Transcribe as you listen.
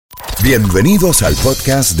Bienvenidos al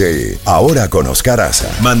podcast de Ahora con Oscar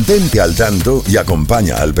Haza. Mantente al tanto y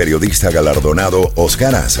acompaña al periodista galardonado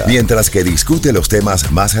Oscar Haza mientras que discute los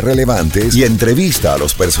temas más relevantes y entrevista a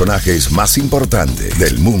los personajes más importantes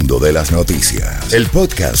del mundo de las noticias. El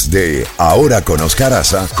podcast de Ahora con Oscar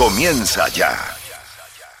Haza comienza ya.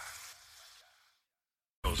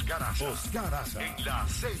 Oscar Haza en la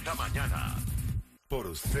Z mañana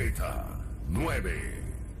por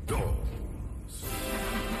Z92.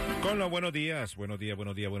 Con los buenos días,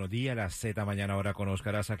 la Z mañana ahora con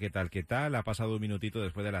Oscar Haza, ¿qué tal? Ha pasado un minutito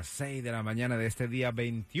después de las 6 de la mañana de este día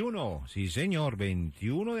 21, sí señor,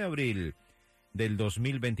 21 de abril del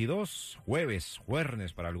 2022, jueves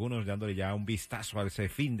para algunos, dándole ya un vistazo a ese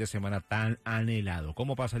fin de semana tan anhelado.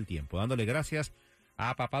 ¿Cómo pasa el tiempo? Dándole gracias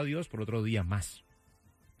a Papá Dios por otro día más,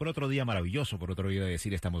 por otro día maravilloso, por otro día de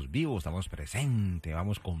decir estamos vivos, estamos presentes,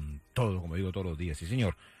 vamos con todo, como digo todos los días, sí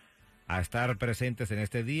señor. A estar presentes en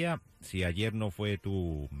este día. Si ayer no fue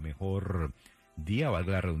tu mejor día,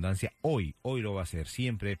 valga la redundancia, hoy lo va a ser.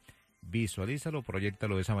 Siempre visualízalo,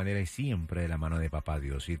 proyéctalo de esa manera y siempre de la mano de Papá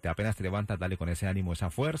Dios. Si apenas te levantas, dale con ese ánimo, esa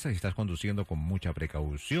fuerza. Si estás conduciendo, con mucha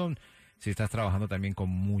precaución. Si estás trabajando, también con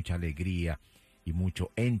mucha alegría y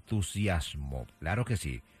mucho entusiasmo. Claro que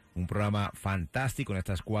sí. Un programa fantástico en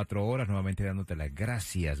estas 4 horas, nuevamente dándote las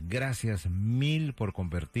gracias mil por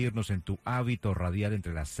convertirnos en tu hábito radial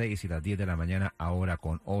entre las 6 y las 10 de la mañana, ahora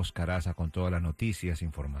con Oscar Haza, con todas las noticias,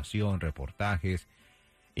 información, reportajes,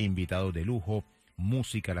 invitados de lujo,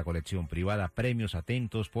 música, la colección privada, premios,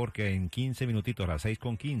 atentos, porque en 15 minutitos, a las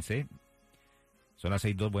 6:15, son las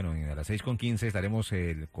 6:02, bueno, a las 6:15 estaremos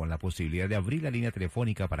con la posibilidad de abrir la línea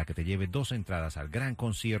telefónica para que te lleve 2 entradas al gran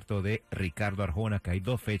concierto de Ricardo Arjona, que hay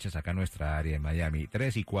 2 fechas acá en nuestra área en Miami.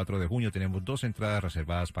 3 y 4 de junio tenemos 2 entradas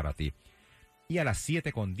reservadas para ti. Y a las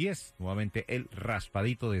 7:10, nuevamente el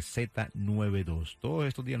raspadito de Z92. Todos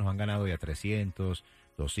estos días nos han ganado ya 300,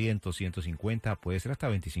 200, 150, puede ser hasta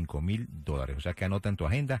 $25,000. O sea que anota en tu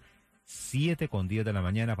agenda 7:10 de la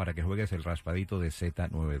mañana para que juegues el raspadito de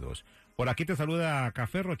Z92. Por aquí te saluda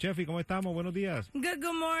Caferro, Chefi, ¿cómo estamos? Buenos días.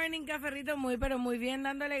 Good morning, Caferrito, pero muy bien,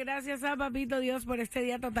 dándole gracias a Papito Dios por este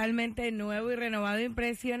día totalmente nuevo y renovado,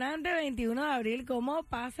 impresionante, 21 de abril, cómo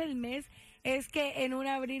pasa el mes. Es que en un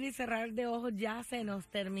abrir y cerrar de ojos ya se nos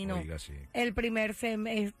terminó. Oiga, sí. El primer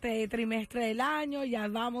trimestre del año, ya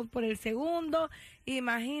vamos por el segundo,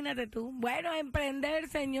 imagínate tú. Bueno, emprender,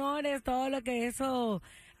 señores, todo lo que eso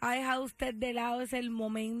ha dejado usted de lado, es el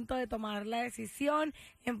momento de tomar la decisión,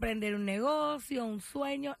 emprender un negocio, un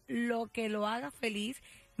sueño, lo que lo haga feliz,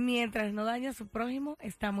 mientras no dañe a su prójimo,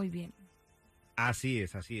 está muy bien. Así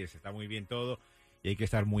es, está muy bien todo y hay que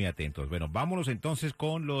estar muy atentos. Bueno, vámonos entonces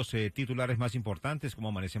con los titulares más importantes, como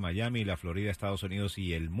amanece Miami, la Florida, Estados Unidos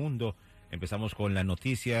y el mundo. Empezamos con las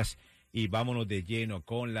noticias y vámonos de lleno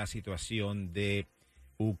con la situación de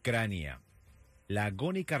Ucrania. La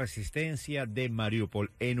agónica resistencia de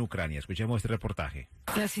Mariupol en Ucrania. Escuchemos este reportaje.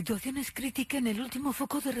 La situación es crítica en el último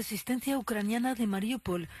foco de resistencia ucraniana de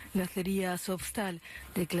Mariupol, la acería Azovstal,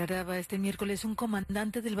 declaraba este miércoles un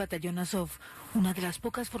comandante del batallón Azov, una de las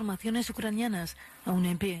pocas formaciones ucranianas aún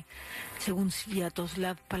en pie. Según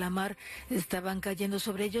Sviatoslav Palamar, estaban cayendo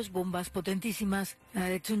sobre ellos bombas potentísimas.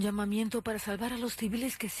 Ha hecho un llamamiento para salvar a los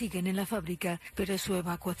civiles que siguen en la fábrica, pero su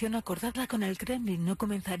evacuación acordada con el Kremlin no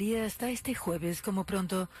comenzaría hasta este jueves como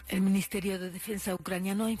pronto. El Ministerio de Defensa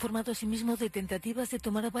ucraniano ha informado asimismo de tentativas de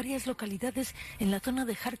tomar varias localidades en la zona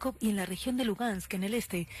de Kharkov y en la región de Lugansk, en el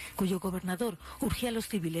este, cuyo gobernador urge a los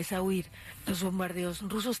civiles a huir. Los bombardeos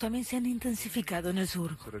rusos también se han intensificado en el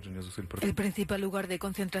sur. El principal lugar de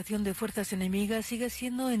concentración de fuerzas enemigas sigue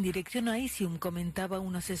siendo en dirección a Izium, comentaba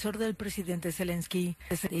un asesor del presidente Zelensky.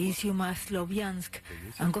 Desde Izium a Sloviansk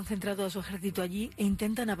han concentrado a su ejército allí e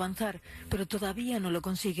intentan avanzar, pero todavía no lo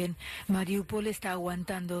consiguen. Mariupol está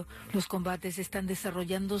aguantando. Los combates están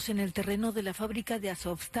desarrollándose en el terreno de la fábrica de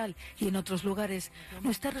Azovstal y en otros lugares.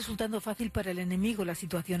 No está resultando fácil para el enemigo la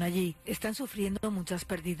situación allí. Están sufriendo muchas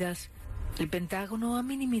pérdidas. El Pentágono ha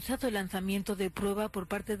minimizado el lanzamiento de prueba por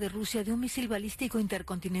parte de Rusia de un misil balístico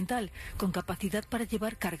intercontinental con capacidad para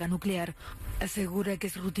llevar carga nuclear. Asegura que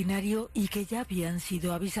es rutinario y que ya habían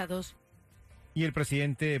sido avisados. Y el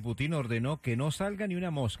presidente Putin ordenó que no salga ni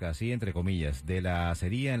una mosca, así entre comillas, de la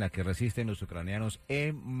acería en la que resisten los ucranianos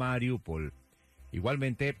en Mariupol.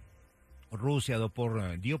 Igualmente, Rusia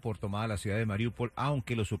dio por tomada la ciudad de Mariupol,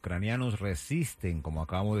 aunque los ucranianos resisten, como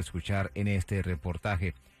acabamos de escuchar en este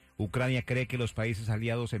reportaje. Ucrania cree que los países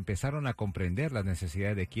aliados empezaron a comprender las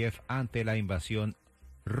necesidades de Kiev ante la invasión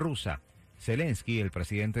rusa. Zelensky, el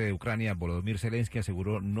presidente de Ucrania, Volodymyr Zelensky,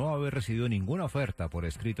 aseguró no haber recibido ninguna oferta por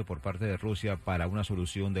escrito por parte de Rusia para una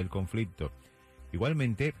solución del conflicto.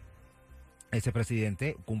 Igualmente, Ese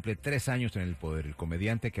presidente cumple 3 años en el poder. El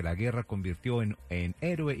comediante que la guerra convirtió en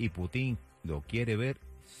héroe y Putin lo quiere ver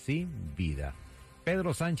sin vida.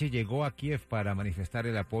 Pedro Sánchez llegó a Kiev para manifestar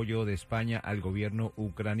el apoyo de España al gobierno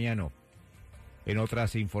ucraniano. En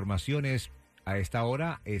otras informaciones, a esta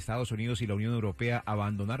hora, Estados Unidos y la Unión Europea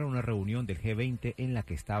abandonaron una reunión del G20 en la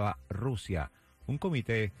que estaba Rusia. Un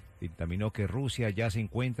comité dictaminó que Rusia ya se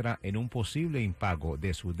encuentra en un posible impago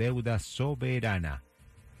de su deuda soberana.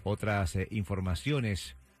 Otras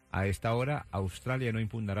informaciones, a esta hora, Australia no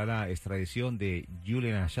impugnará la extradición de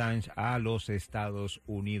Julian Assange a los Estados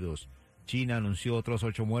Unidos. China anunció otros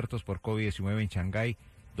 8 muertos por COVID-19 en Shanghái,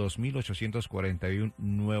 2.841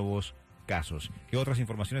 nuevos casos. ¿Qué otras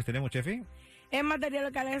informaciones tenemos, Chefi? En materia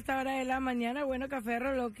local a esta hora de la mañana, bueno,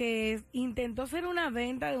 Caferro, lo que intentó ser una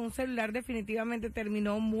venta de un celular definitivamente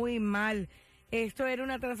terminó muy mal. Esto era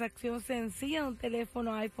una transacción sencilla de un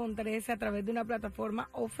teléfono iPhone 13 a través de una plataforma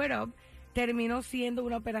OfferUp. Terminó siendo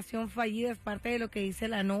una operación fallida, es parte de lo que dice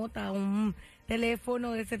la nota. Un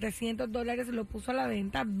teléfono de $700 lo puso a la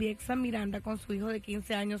venta. Viexa Miranda con su hijo de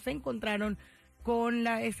 15 años se encontraron con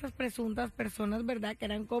estas presuntas personas, ¿verdad?, que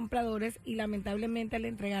eran compradores, y lamentablemente al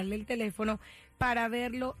entregarle el teléfono para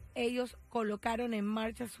verlo, ellos colocaron en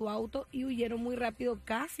marcha su auto y huyeron muy rápido,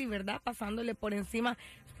 casi, ¿verdad?, pasándole por encima,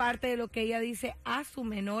 parte de lo que ella dice, a su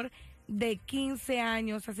menor de 15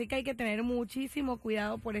 años. Así que hay que tener muchísimo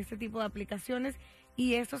cuidado por este tipo de aplicaciones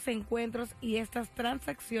y estos encuentros y estas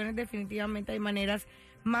transacciones. Definitivamente hay maneras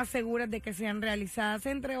más seguras de que sean realizadas.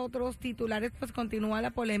 Entre otros titulares, pues continúa la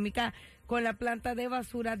polémica con la planta de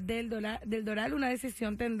basura del Doral. Una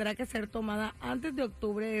decisión tendrá que ser tomada antes de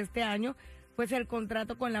octubre de este año, pues el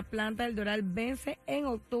contrato con la planta del Doral vence en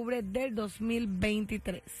octubre del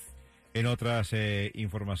 2023. En otras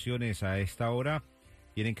informaciones a esta hora,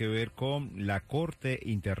 tienen que ver con la Corte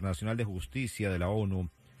Internacional de Justicia de la ONU.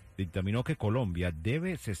 Dictaminó que Colombia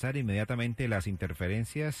debe cesar inmediatamente las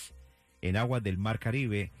interferencias en aguas del Mar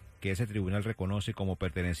Caribe, que ese tribunal reconoce como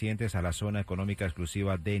pertenecientes a la zona económica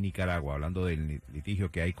exclusiva de Nicaragua, hablando del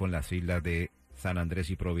litigio que hay con las islas de San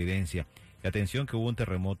Andrés y Providencia. Y atención que hubo un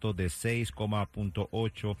terremoto de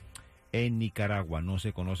 6,8 en Nicaragua. No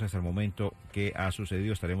se conoce hasta el momento qué ha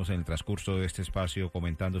sucedido. Estaremos en el transcurso de este espacio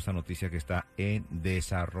comentando esta noticia que está en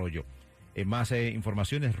desarrollo. En más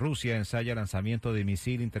informaciones, Rusia ensaya lanzamiento de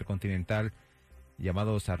misil intercontinental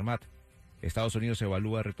llamado Sarmat. Estados Unidos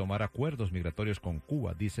evalúa retomar acuerdos migratorios con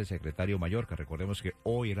Cuba, dice el secretario mayor, que recordemos que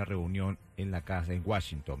hoy era reunión en la casa en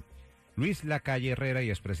Washington. Luis Lacalle Herrera y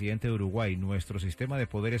expresidente de Uruguay, nuestro sistema de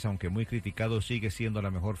poderes, aunque muy criticado, sigue siendo la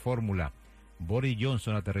mejor fórmula. Boris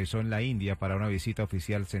Johnson aterrizó en la India para una visita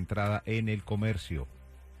oficial centrada en el comercio.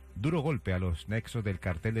 Duro golpe a los nexos del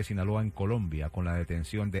cartel de Sinaloa en Colombia con la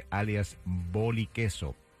detención de alias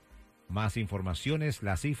Boliqueso. Más informaciones,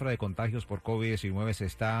 la cifra de contagios por COVID-19 se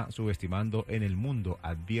está subestimando en el mundo,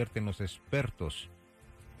 advierten los expertos.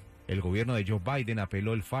 El gobierno de Joe Biden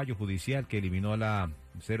apeló el fallo judicial que eliminó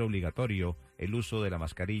ser obligatorio el uso de la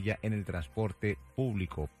mascarilla en el transporte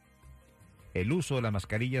público. El uso de las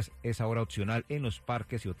mascarillas es ahora opcional en los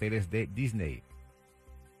parques y hoteles de Disney.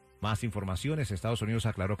 Más informaciones, Estados Unidos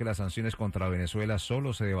aclaró que las sanciones contra Venezuela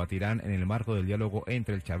solo se debatirán en el marco del diálogo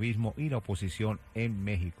entre el chavismo y la oposición en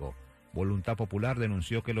México. Voluntad Popular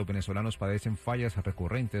denunció que los venezolanos padecen fallas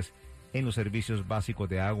recurrentes en los servicios básicos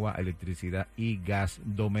de agua, electricidad y gas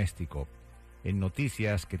doméstico. En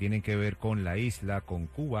noticias que tienen que ver con la isla, con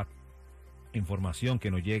Cuba, información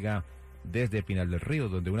que nos llega desde Pinal del Río,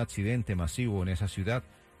 donde un accidente masivo en esa ciudad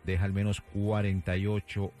deja al menos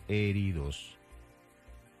 48 heridos.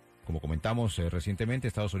 Como comentamos recientemente,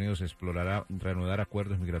 Estados Unidos explorará reanudar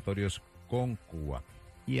acuerdos migratorios con Cuba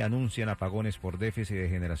y anuncian apagones por déficit de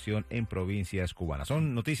generación en provincias cubanas.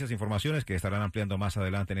 Son noticias e informaciones que estarán ampliando más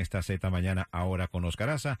adelante en esta Z Mañana Ahora con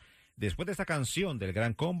Oscar Haza. Después de esta canción del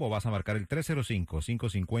Gran Combo, vas a marcar el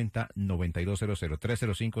 305-550-9200,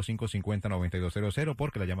 305-550-9200,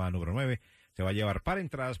 porque la llamada número 9 se va a llevar para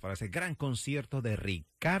entradas para ese gran concierto de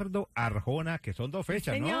Ricardo Arjona, que son 2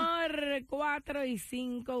 fechas, ¿no? Señor, 4 y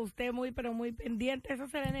 5, usted muy, pero muy pendiente. Eso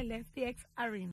será en el FTX Arena.